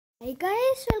Hi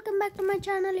guys, welcome back to my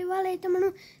channel. ఇవాళ అయితే మనం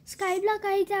స్కై బ్లాక్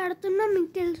అయితే ఆడుతున్నాం. మీకు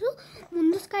తెలుసు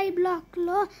ముందు స్కై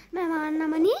బ్లాక్లో మేము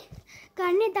ఆడినామని,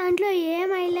 కానీ దాంట్లో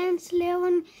ఏం ఐలాండ్స్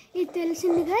లేవని ఇది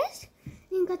తెలిసింది గైస్.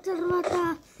 ఇంకా తర్వాత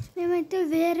మేమైతే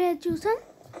వేరే చూసాం.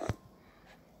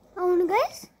 అవును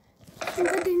గైస్,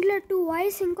 ఇంకా దీంట్లో 2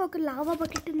 వాయిస్ ఇంకొక లావా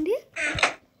బకెట్ ఉంది.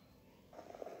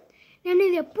 నేను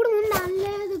ఇది ఎప్పుడు ముందు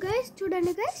ఆడలేదు గైస్.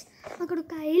 చూడండి గైస్, అక్కడ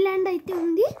ఒక ఐలాండ్ అయితే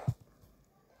ఉంది.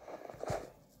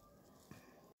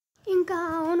 ఇంకా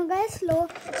అవును గైస్,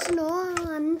 స్లో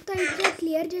అంతా అయితే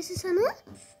క్లియర్ చేసేసాను.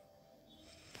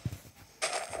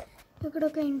 ఇక్కడ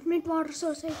ఒక ఇన్ఫినిట్ వాటర్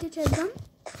సోర్స్ అయితే చేద్దాం.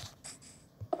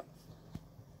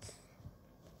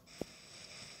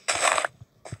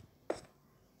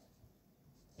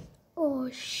 ఓ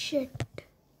షిట్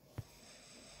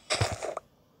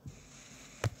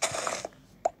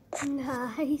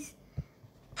గైస్,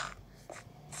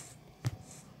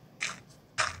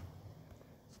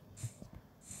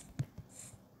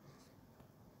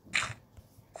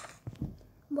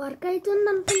 వర్క్ అవుతుంది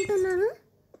అనుకుంటున్నాను.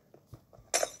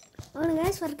 అవును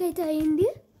గైస్, వర్క్ అయితే అయింది.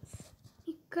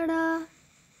 ఇక్కడ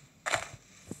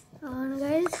అవును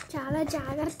గైస్, చాలా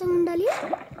జాగ్రత్తగా ఉండాలి.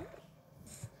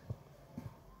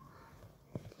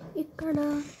 ఇక్కడ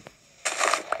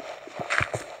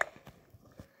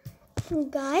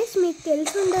గైస్ మీకు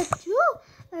తెలిసి ఉండొచ్చు,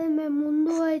 అది మేము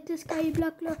ముందు అయితే స్కై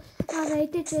బ్లాక్లో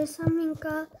అదైతే చేస్తాం.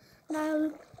 ఇంకా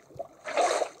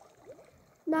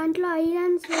దాంట్లో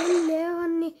ఐలాండ్స్ ఏం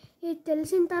లేవని ఇది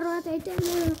తెలిసిన తర్వాత అయితే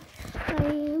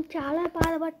మేము చాలా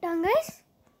బాధపడ్డాం గైస్.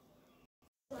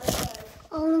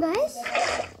 అవును గైస్,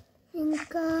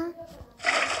 ఇంకా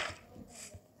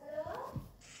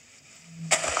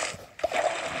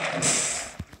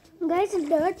గైస్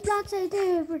డర్ట్ బ్లాక్స్ అయితే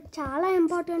ఇప్పుడు చాలా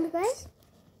ఇంపార్టెంట్ గైస్,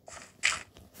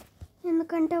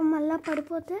 ఎందుకంటే మళ్ళీ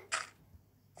పడిపోతే.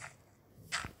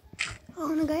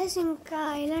 అవును గైస్, ఇంకా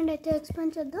ఐలాండ్ అయితే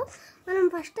ఎక్స్ప్లోర్ చేద్దాం. మనం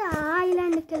ఫస్ట్ ఆ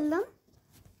ఐలాండ్కి వెళ్దాం.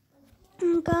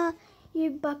 ఇంకా ఈ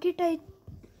బకెట్ అయితే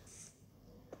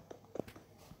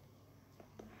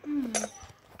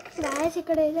గైస్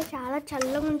ఇక్కడ అయితే చాలా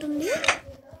చల్లగా ఉంటుంది.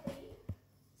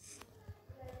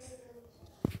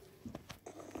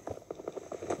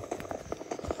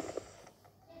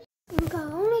 ఇంకా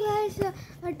అవును గైస్,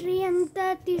 ఆ ట్రీ అంతా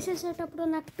తీసేసేటప్పుడు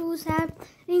నాకు 2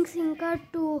 సాప్లింగ్స్ ఇంకా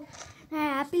 2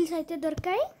 యాపిల్స్ అయితే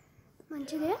దొరికాయి.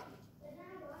 మంచిదే.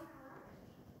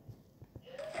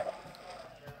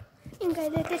 ఇంకా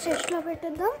ఇదైతే చెస్ట్లో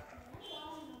పెట్టేద్దాం.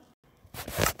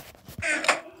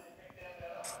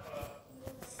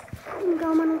 ఇంకా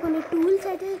మనం కొన్ని టూల్స్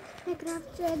అయితే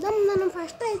క్రాఫ్ట్ చేద్దాం. మనం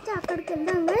ఫస్ట్ అయితే అక్కడికి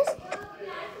వెళ్దాం గైస్.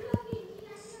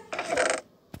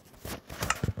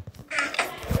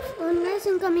 అవును గైస్,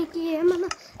 ఇంకా మీకు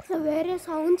ఏమన్నా వేరే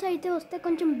సౌండ్స్ అయితే వస్తే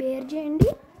కొంచెం బేర్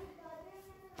చేయండి.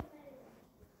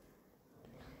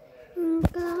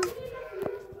 ఇంకా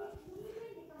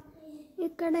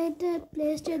ఇక్కడైతే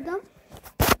ప్లేస్ చేద్దాం.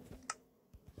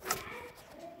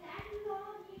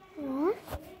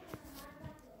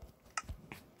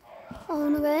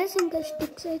 అవును గైస్, ఇంకా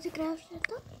స్టిక్స్ అయితే క్రాఫ్ట్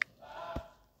చేద్దాం.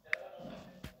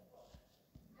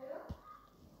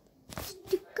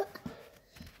 స్టిక్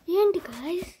ఏంటి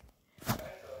గైస్,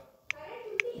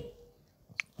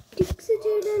 స్టిక్స్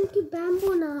చేయడానికి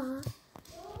బ్యాంబూనా?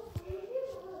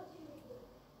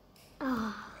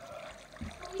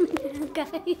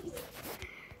 Guys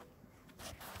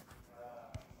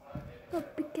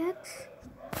peacocks.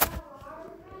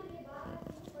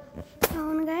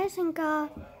 అవును గైస్, ఇంకా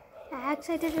యాక్స్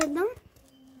అయితే చేద్దాం.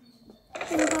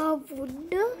 ఇంకా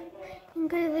వుడ్,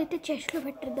 ఇంకా ఇదైతే చెస్ట్లో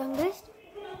పెట్టిద్దాం గైస్.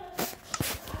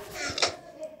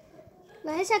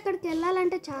 గైస్ అక్కడికి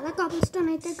వెళ్ళాలంటే చాలా కాబుల్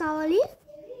స్టోన్ అయితే కావాలి.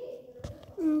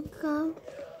 ఇంకా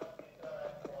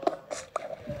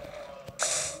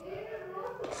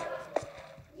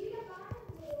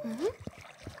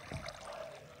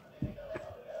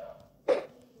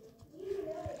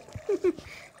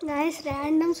గైస్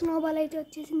ర్యాండమ్ స్నోబాల్ అయితే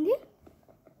వచ్చేసింది.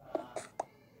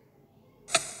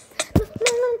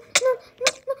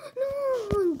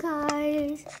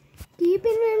 గైస్ కీప్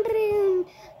ఇన్వెంటరీ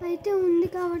అయితే ఉంది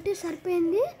కాబట్టి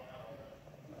సరిపోయింది.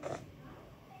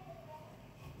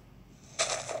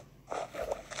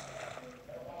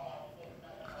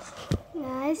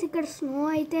 గైస్ ఇక్కడ స్నో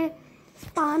అయితే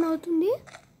స్పాన్ అవుతుంది.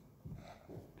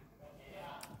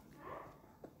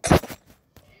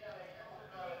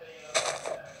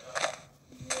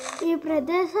 ఈ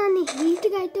ప్రదేశాన్ని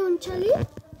హీట్గా అయితే ఉంచాలి.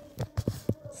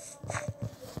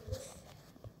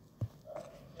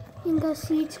 ఇంకా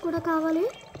సీడ్స్ కూడా కావాలి.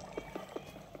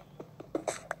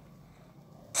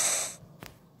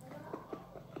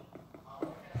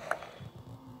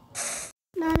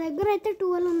 నా దగ్గర అయితే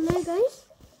 12 ఉన్నాయి గైస్.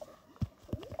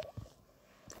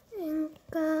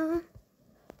 ఇంకా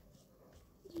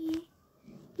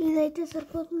ఇదైతే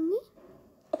సరిపోతుంది.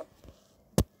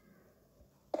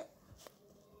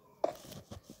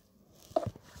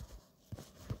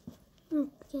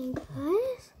 ఓకే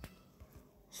గైస్,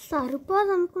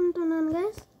 సరిపోదు అనుకుంటున్నాను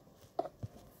గైస్.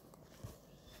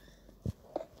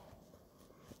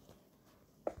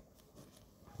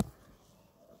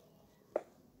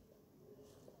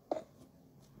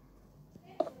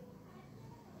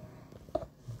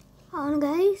 అవును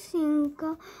గైస్,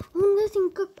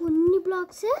 ఇంకా కొన్ని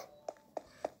బ్లాక్సే.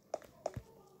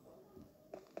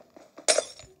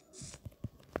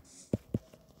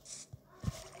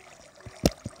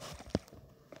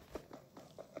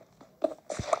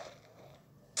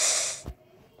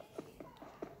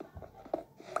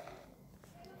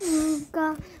 ఇంకా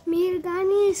మీరు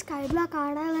కానీ స్కై బ్లాక్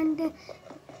ఆడాలంటే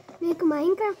మీకు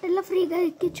మైన్క్రాఫ్ట్ ఎలా ఫ్రీగా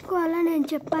ఎక్కించుకోవాలని నేను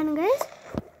చెప్పాను గైస్.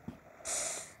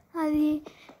 అది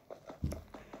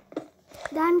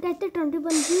దానికైతే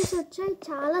 21 వ్యూస్ వచ్చాయి,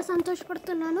 చాలా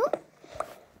సంతోషపడుతున్నాను.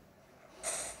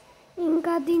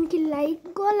 ఇంకా దీనికి లైక్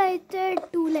గోల్ అయితే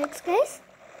 2 లైక్స్ గైస్.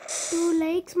 2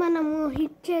 లైక్స్ మనము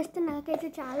హిట్ చేస్తే నాకైతే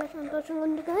చాలా సంతోషంగా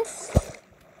ఉంది guys.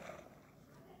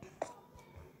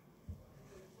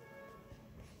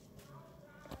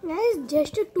 Guys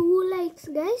just 2 likes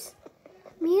guys.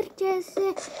 మీరు చేసే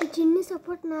ఈ చిన్ని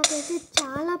సపోర్ట్ నాకైతే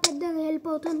చాలా పెద్దగా హెల్ప్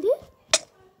అవుతుంది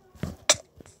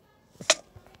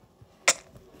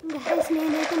గైస్.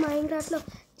 నేనైతే మైన్క్రాఫ్ట్లో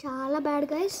చాలా బ్యాడ్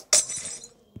గైస్.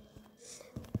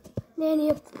 నేను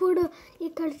ఎప్పుడు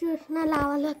ఇక్కడ చూసిన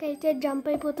లావాలోకి అయితే జంప్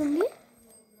అయిపోతుంది.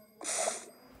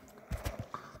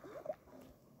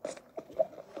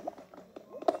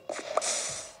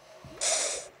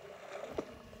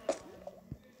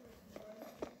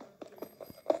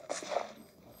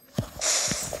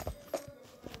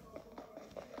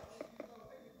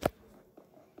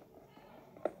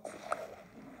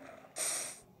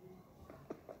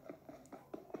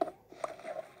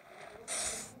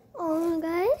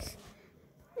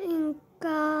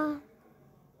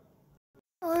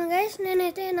 అవును గైస్,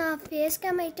 నేనైతే నా ఫేస్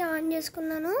క్యామ్ అయితే ఆన్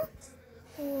చేసుకున్నాను.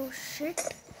 Oh shit.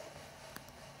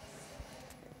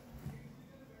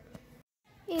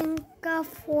 ఇంకా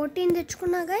 14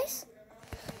 తెచ్చుకున్నా గైస్.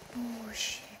 ఓ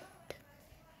షిట్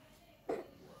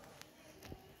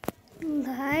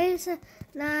గైస్,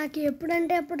 నాకు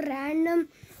ఎప్పుడంటే అప్పుడు ర్యాండమ్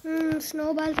స్నో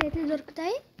బాల్స్ అయితే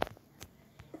దొరుకుతాయి.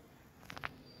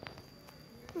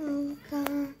 ఇంకా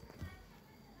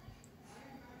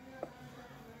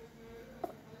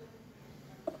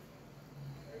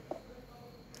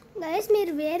గైస్,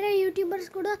 మీరు వేరే యూట్యూబర్స్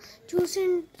కూడా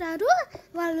చూసింటారు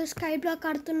వాళ్ళు స్కై బ్లాక్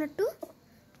ఆడుతున్నట్టు.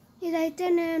 ఇదైతే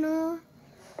నేను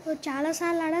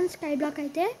చాలాసార్లు ఆడాను స్కై బ్లాక్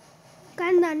అయితే,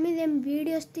 కానీ దాని మీద ఏం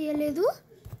వీడియోస్ తీయలేదు.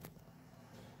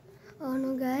 అవును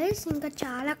గైస్, ఇంకా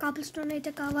చాలా కాపుల్ స్టోన్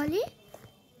అయితే కావాలి.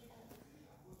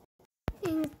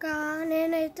 ఇంకా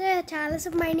నేనైతే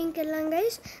చాలాసేపు మైనింగ్కి వెళ్ళాను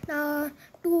గైస్. నా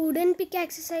 2 వుడెన్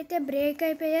పికాక్సెస్ అయితే బ్రేక్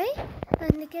అయిపోయాయి,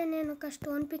 అందుకే నేను ఒక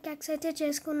స్టోన్ పికాక్స్ అయితే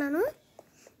చేసుకున్నాను.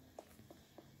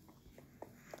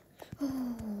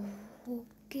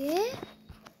 ఓకే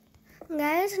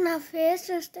గైస్, నా ఫేస్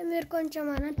చూస్తే మీరు కొంచెం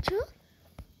అనొచ్చు.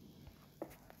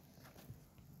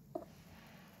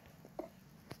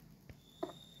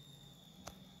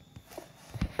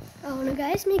 అవును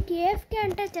గైస్, మీకు ఏఎఫ్కే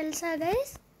అంటే తెలుసా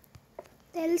గైస్?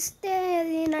 తెలిస్తే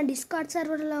అది నా డిస్కార్డ్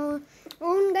సర్వర్లో.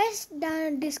 అవును గైస్,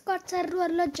 డిస్కార్డ్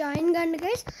సర్వర్లో జాయిన్ కండి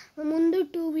గైస్. ముందు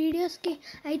 2 వీడియోస్కి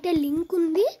అయితే లింక్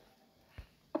ఉంది,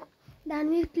 దాని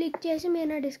మీద క్లిక్ చేసి మీరు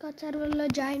నా డిస్కార్డ్ సర్వర్లో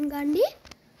జాయిన్ కండి.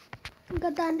 ఇంకా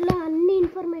దాంట్లో అన్ని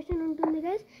ఇన్ఫర్మేషన్ ఉంటుంది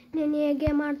గైస్, నేను ఏ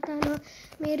గేమ్ ఆడతానో,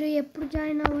 మీరు ఎప్పుడు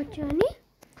జాయిన్ అవ్వచ్చు అని.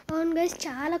 అవును గైస్,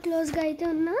 చాలా క్లోజ్గా అయితే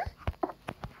ఉన్నా.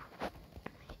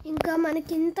 ఇంకా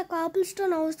మనకి ఇంత కాపుల్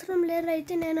స్టోన్ అవసరం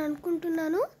లేదైతే నేను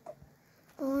అనుకుంటున్నాను.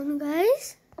 అవును గైస్,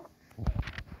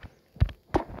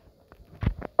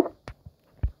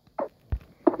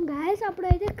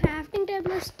 అప్పుడైతే క్రాఫ్టింగ్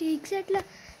టైప్లో స్టిక్స్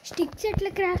ఎట్లా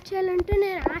క్రాఫ్ట్ చేయాలంటే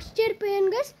నేను ఆశ్చర్యపోయాను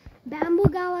గైస్, బ్యాంబూ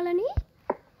కావాలని.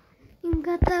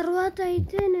 ఇంకా తర్వాత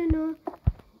అయితే నేను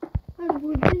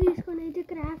వుడ్ తీసుకొని అయితే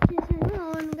క్రాఫ్ట్ చేశాను.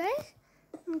 అవును గైస్,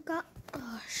 ఇంకా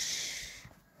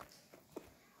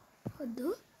వద్దు.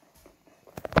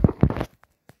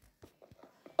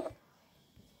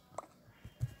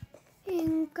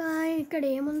 ఇంకా ఇక్కడ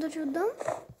ఏముందో చూద్దాం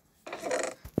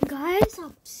గైస్.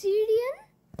 అబ్సిడియన్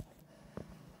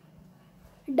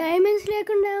డైమండ్స్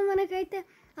లేకుండా మనకైతే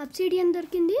అబ్సిడియన్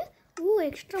దొరికింది.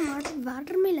 Extra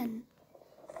water melon.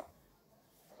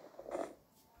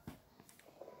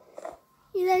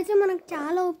 ఇదైతే మనకు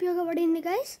చాలా ఉపయోగపడింది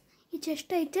గైస్. ఈ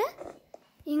చెస్ట్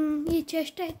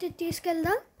అయితే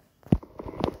తీసుకెళ్దాం.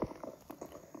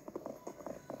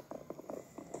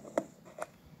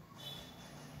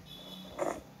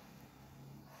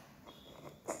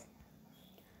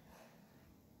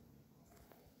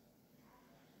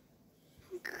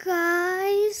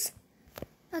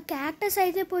 క్యాక్టస్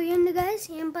అయితే పోయింది గైస్,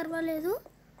 ఏం పర్వాలేదు.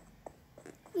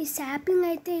 ఈ సాప్లింగ్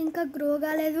అయితే ఇంకా గ్రో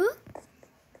కాలేదు.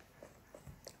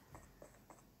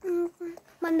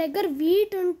 మన దగ్గర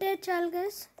వీట్ ఉంటే చాలు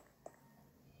గైస్.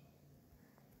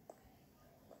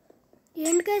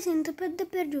 ఏంటి గైస్ ఇంత పెద్ద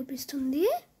పేరు చూపిస్తుంది?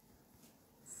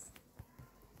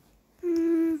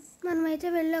 మనమైతే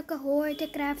వెళ్ళి ఒక హో అయితే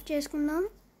క్రాఫ్ట్ చేసుకుందాం.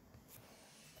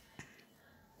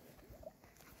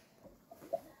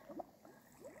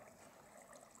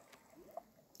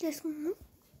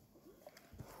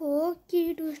 హోకి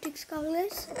 2 స్టిక్స్ కావాలి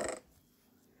గైస్.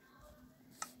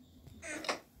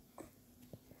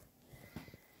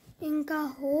 ఇంకా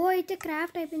హో అయితే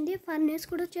క్రాఫ్ట్ అయిపోయింది. ఫర్నేస్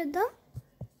కూడా చేద్దాం.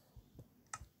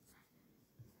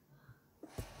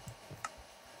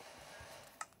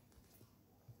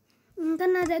 ఇంకా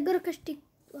నా దగ్గర ఒక స్టిక్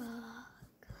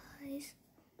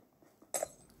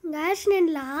గైస్ నేను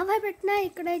లావా పెట్టినా.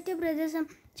 ఇక్కడైతే ప్రదేశం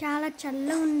చాలా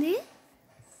చల్లగా ఉంది.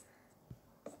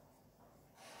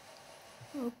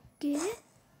 ఓకే,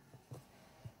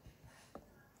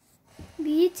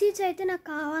 బీచ్ సీడ్స్ అయితే నాకు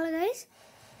కావాలి గైస్.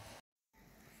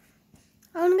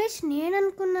 అవును గైస్, నేను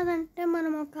అనుకున్నదంటే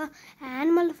మనం ఒక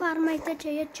యానిమల్ ఫార్మ్ అయితే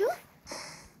చేయొచ్చు.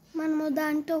 మనము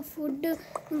దాంట్లో ఫుడ్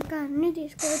ఇంకా అన్నీ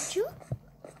తీసుకోవచ్చు.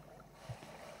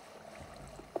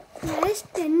 గైస్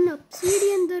 10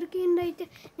 అబ్సిడియన్ దొరికింది అయితే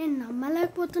నేను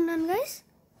నమ్మలేకపోతున్నాను గైస్.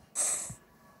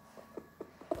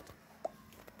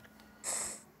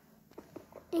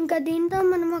 ఇంకా దీంతో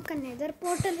మనం ఒక నెదర్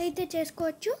పోర్టల్ అయితే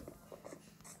చేసుకోవచ్చు.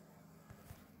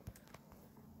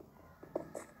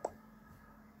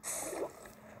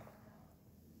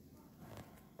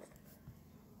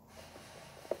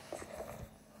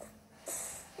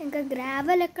 ఇంకా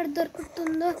గ్రావెల్ ఎక్కడ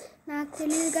దొరుకుతుందో నాకు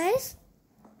తెలియదు గైస్.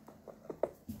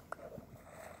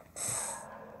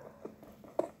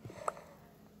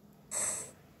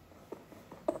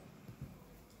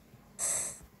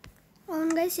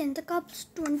 అవును గైస్, ఎంత కాప్స్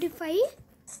 25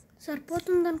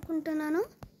 సరిపోతుంది అనుకుంటున్నాను.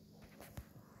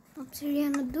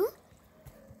 అబ్సిడియన్ వద్దు,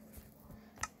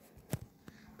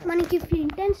 మనకి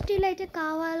ఫ్లింట్ అండ్ స్టీల్ అయితే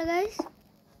కావాలి గైస్.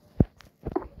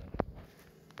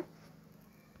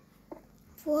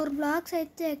 4 బ్లాక్స్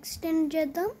అయితే ఎక్స్టెండ్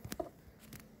చేద్దాం.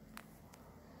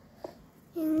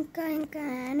 ఇంకా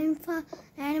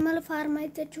యానిమల్ ఫార్మ్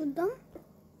అయితే చూద్దాం.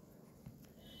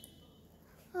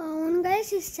 అవును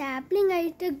గైస్, ఈ సాప్లింగ్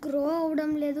అయితే గ్రో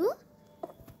అవడం లేదు.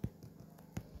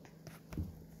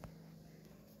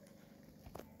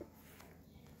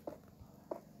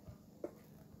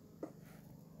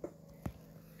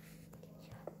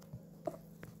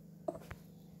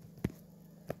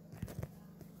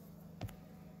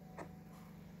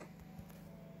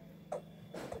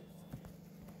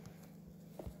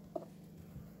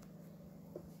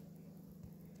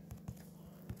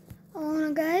 అవును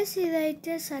గైస్,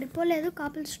 ఇదైతే సరిపోలేదు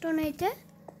కాపుల్ స్టోన్ అయితే.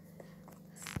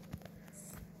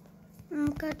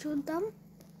 ఇంకా చూద్దాం.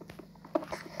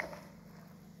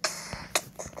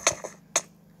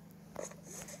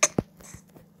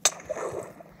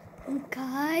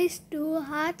 గైస్ 2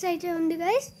 హార్ట్స్ అయితే ఉంది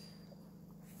గైస్.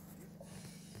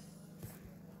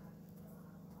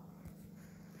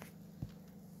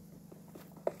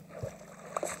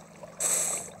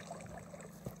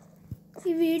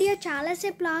 ఈ వీడియో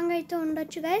చాలాసేపు లాంగ్ అయితే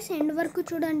ఉండొచ్చు గైస్, ఎండ్ వరకు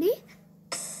చూడండి.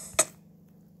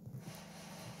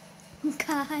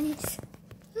 గైస్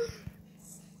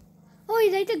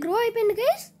ఇదైతే గ్రో అయిపోయింది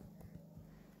గైస్.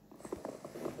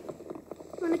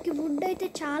 మనకి వుడ్ అయితే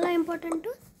చాలా ఇంపార్టెంట్.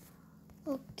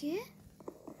 ఓకే,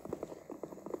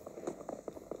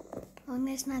 అవును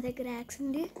గైస్, నా దగ్గర యాక్స్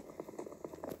ఉంది.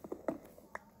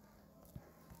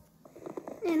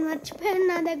 నేను మర్చిపోయాను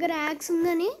నా దగ్గర యాక్స్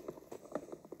ఉందని.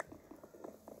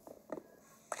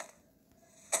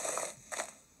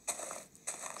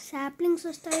 సాప్లింగ్స్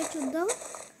వస్తాయో చూద్దాం.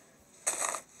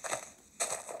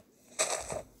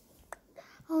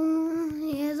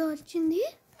 ఏదో వచ్చింది.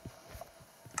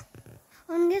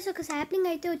 అవును గైస్, ఒక సాప్లింగ్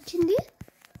అయితే వచ్చింది.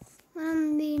 మనం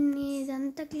దీన్ని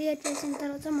ఇదంతా క్లియర్ చేసిన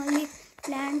తర్వాత మళ్ళీ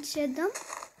ప్లాంట్ చేద్దాం.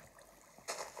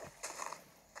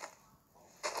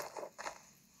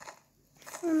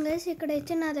 అవును గైస్,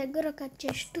 ఇక్కడైతే నా దగ్గర ఒక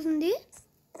చెస్ట్ ఉంది.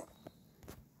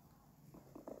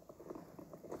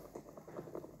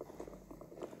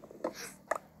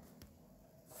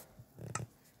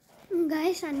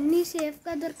 గైస్ అన్నీ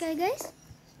సేఫ్గా దొరికాయి గైస్.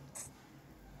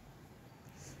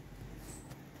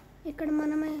 ఇక్కడ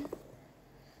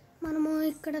మనము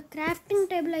ఇక్కడ క్రాఫ్టింగ్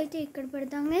టేబుల్ అయితే ఇక్కడ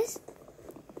పెడతాం గైస్.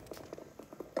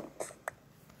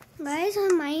 గైస్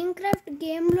మైన్క్రాఫ్ట్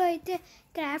గేమ్లో అయితే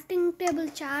క్రాఫ్టింగ్ టేబుల్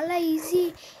చాలా ఈజీ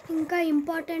ఇంకా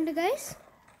ఇంపార్టెంట్ గైస్.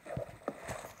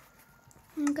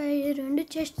 ఇంకా ఈ 2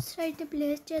 చెస్ట్స్ అయితే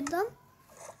ప్లేస్ చేద్దాం.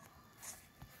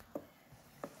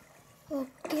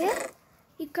 ఓకే,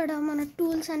 ఇక్కడ మన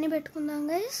టూల్స్ అన్నీ పెట్టుకుందాం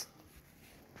గైస్.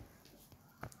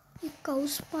 ఈ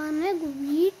కౌస్ పాన్,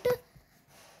 వీట్,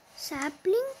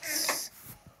 సాప్లింగ్స్,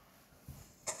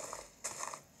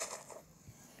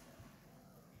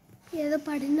 ఏదో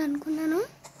పడింది అనుకున్నాను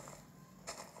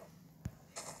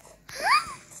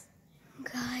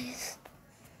గాయస్,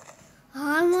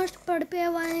 ఆల్మోస్ట్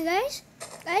పడిపోయేవాడిని గైస్.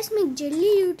 మీకు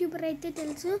జెల్లీ యూట్యూబర్ అయితే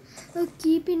తెలుసు,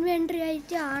 కీప్ ఇన్వెంటరీ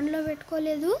అయితే ఆన్లో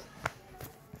పెట్టుకోలేదు,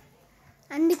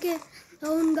 అందుకే.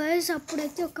 అవును గైస్,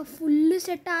 అప్పుడైతే ఒక full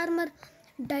set armour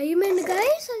diamond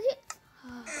guys, అది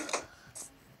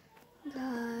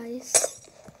guys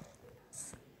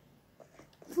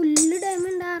full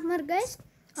diamond armour guys.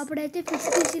 అప్పుడైతే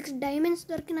 56 డైమండ్స్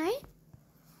దొరికినాయి.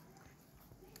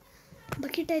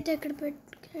 బకెట్ అయితే ఇక్కడ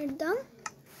పెడదాం.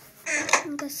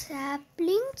 ఇంకా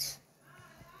సాప్లింగ్స్,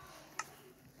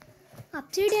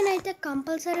 అబ్సిడియన్ అయితే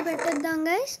కంపల్సరీ పెట్టేద్దాం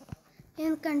గైస్,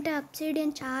 ఎందుకంటే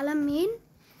అబ్సిడియన్ చాలా మెయిన్.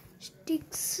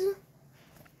 స్టిక్స్,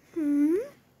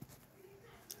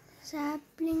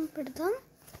 సాప్లింగ్ పెడదాం.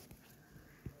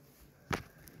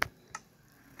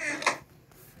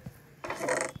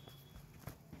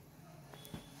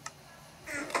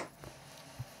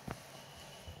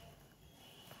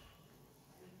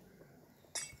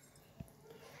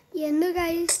 ఎందుకు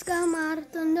ఐస్గా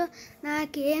మారుతుందో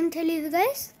నాకేం తెలీదు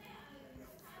గైస్.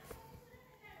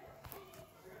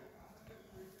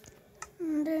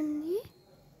 ఉండండి,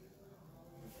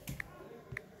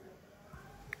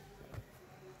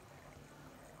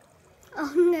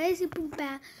 అవును గైస్, ఇప్పుడు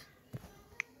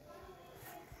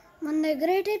మన దగ్గర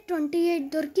అయితే 28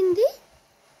 దొరికింది.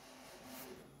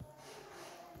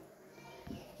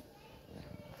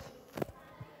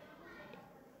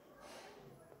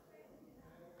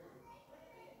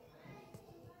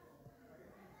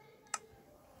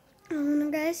 అవును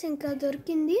గైస్, ఇంకా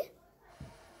దొరికింది.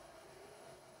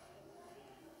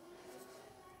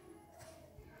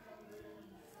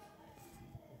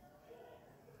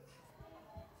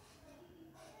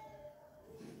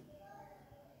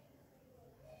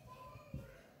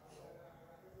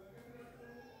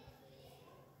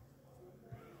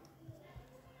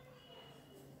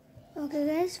 ఓకే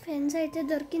గైస్, ఫెన్స్ అయితే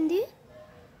దొరికింది.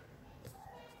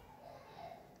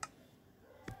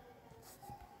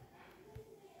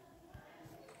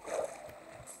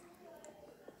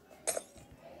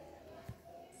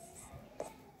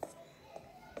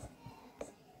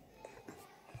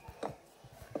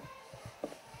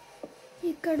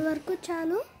 ఇక్కడి వరకు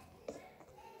చాలు.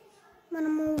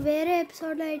 మనము వేరే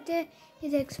ఎపిసోడ్లో అయితే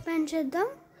ఇది ఎక్స్పాండ్ చేద్దాం.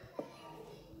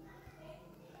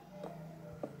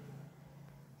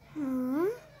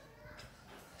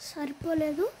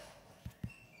 సరిపోలేదు,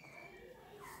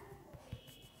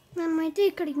 మనమైతే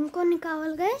ఇక్కడ ఇంకొన్ని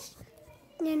కావాలి గైస్,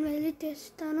 నేను వెళ్ళి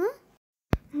తెస్తాను.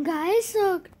 గాయస్,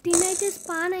 తినైతే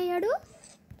స్పాన్ అయ్యాడు.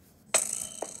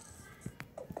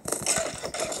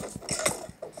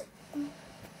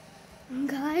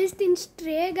 గాయస్, తిని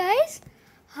స్ట్రే గాయస్,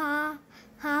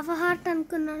 హాఫ్ హార్ట్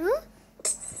అనుకున్నాను.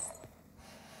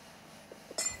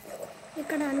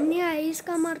 ఇక్కడ అన్నీ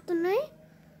ఐస్గా మారుతున్నాయి.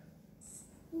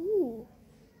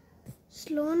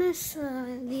 Slowness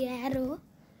the arrow.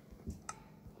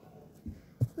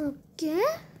 ఓకే,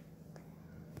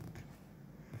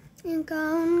 ఇంకా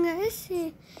అవును గైస్,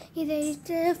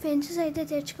 ఇదైతే ఫెన్సెస్ అయితే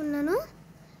తెచ్చుకున్నాను.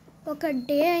 ఒక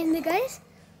డే అయింది గైస్.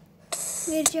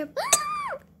 మీరు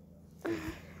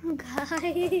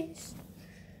గైస్,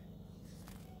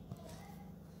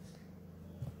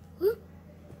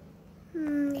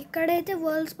 ఇక్కడైతే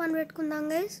వరల్డ్ స్పాన్ పెట్టుకుందాం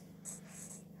గైస్.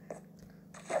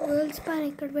 వరల్డ్ స్పాన్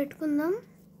ఇక్కడ పెట్టుకుందాం.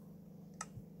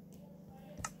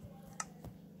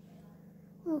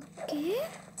 ఓకే,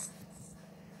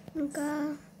 ఇంకా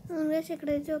గైస్,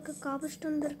 ఇక్కడైతే ఒక కాపర్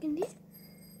స్టోన్ దొరికింది.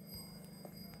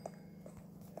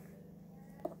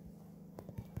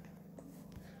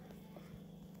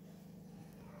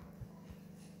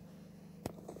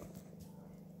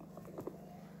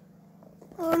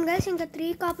 అవును గైస్, ఇంకా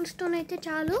 3 కాపర్ స్టోన్ అయితే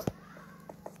చాలు.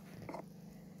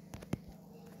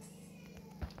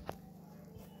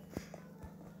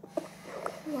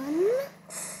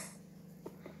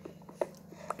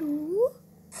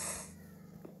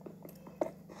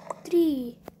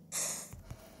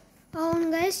 అవును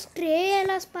గైస్, ట్రే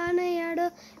ఎలా స్పాన్ అయ్యాడో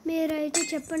మీరైతే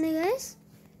చెప్పండి గైస్.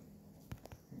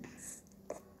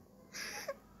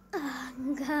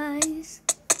 గైస్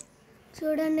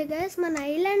చూడండి గైస్, మన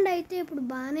ఐలాండ్ అయితే ఇప్పుడు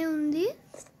బాగానే ఉంది.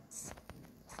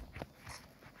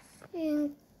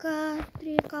 ఇంకా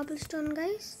 3 కాపర్ స్టోన్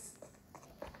గైస్.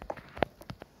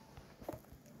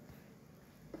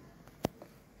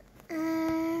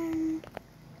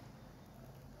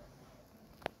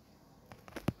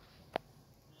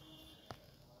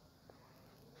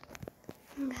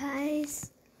 గైస్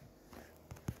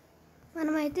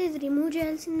మనమైతే ఇది రిమూవ్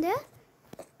చేయాల్సిందే.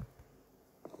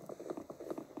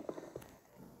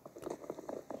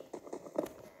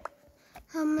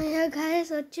 అమ్మయ్య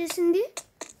గైస్ వచ్చేసింది.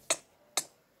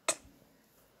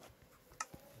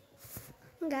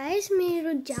 గైస్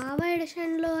మీరు జావా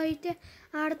ఎడిషన్లో అయితే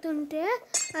ఆడుతుంటే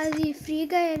అది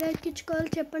ఫ్రీగా ఎలా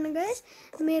ఎక్కించుకోవాలో చెప్పండి గైస్.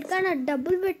 మీరు కానీ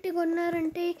డబ్బులు పెట్టి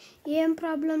కొన్నారంటే ఏం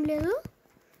ప్రాబ్లం లేదు,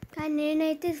 కానీ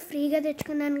నేనైతే ఫ్రీగా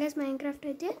తెచ్చుకున్నాను గైస్ మైన్క్రాఫ్ట్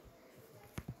అయితే.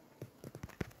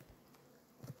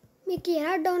 మీకు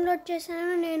ఎలా డౌన్లోడ్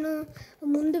చేశానో నేను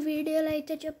ముందు వీడియోలో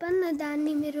అయితే చెప్పాను,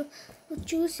 దాన్ని మీరు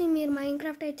చూసి మీరు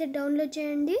మైన్క్రాఫ్ట్ అయితే డౌన్లోడ్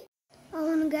చేయండి.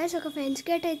 అవును గైస్ ఒక ఫెన్స్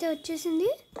గేట్ అయితే వచ్చేసింది.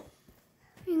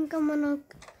 ఇంకా మన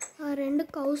 2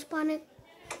 కౌస్ పానే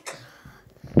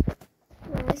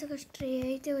గైస్ ఒక స్ట్రే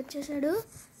అయితే వచ్చేసాడు.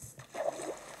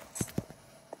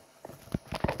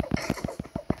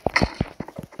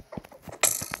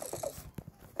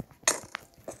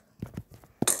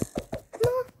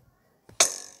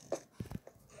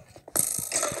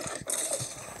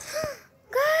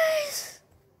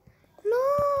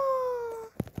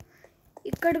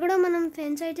 ఇక్కడ కూడా మనం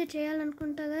ఫెన్స్ అయితే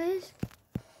చేయాలనుకుంటా గైస్.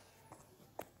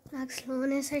 నాకు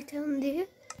స్లోనెస్ అయితే ఉంది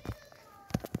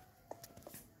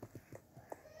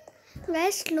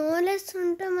గైస్. స్లోనెస్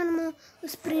ఉంటే మనము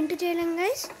స్ప్రింట్ చేయలేం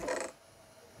గైస్.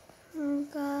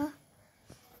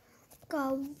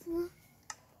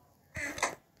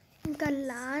 ఇంకా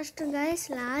లాస్ట్ గైస్,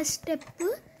 లాస్ట్ స్టెప్.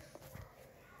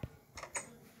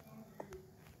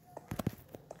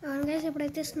 అవును గైస్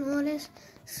ఇప్పుడైతే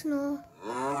స్నో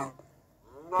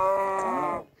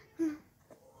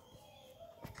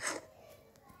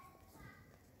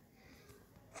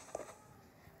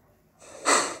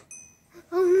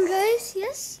అవును గైస్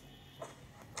ఎస్.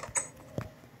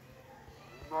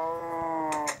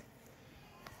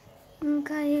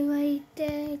 ఇంకా ఇవైతే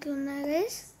ఇట్లున్నాయి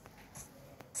గైస్.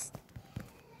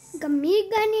 ఇంకా మీకు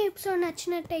కానీ ఎపిసోడ్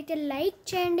నచ్చినట్టయితే లైక్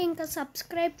చేయండి, ఇంకా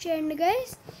సబ్స్క్రైబ్ చేయండి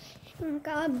గైస్.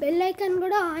 ఇంకా బెల్ ఐకాన్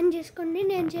కూడా ఆన్ చేసుకోండి,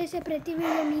 నేను చేసే ప్రతి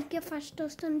వీడియో మీకే ఫస్ట్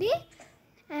వస్తుంది.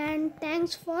 And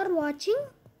thanks for watching.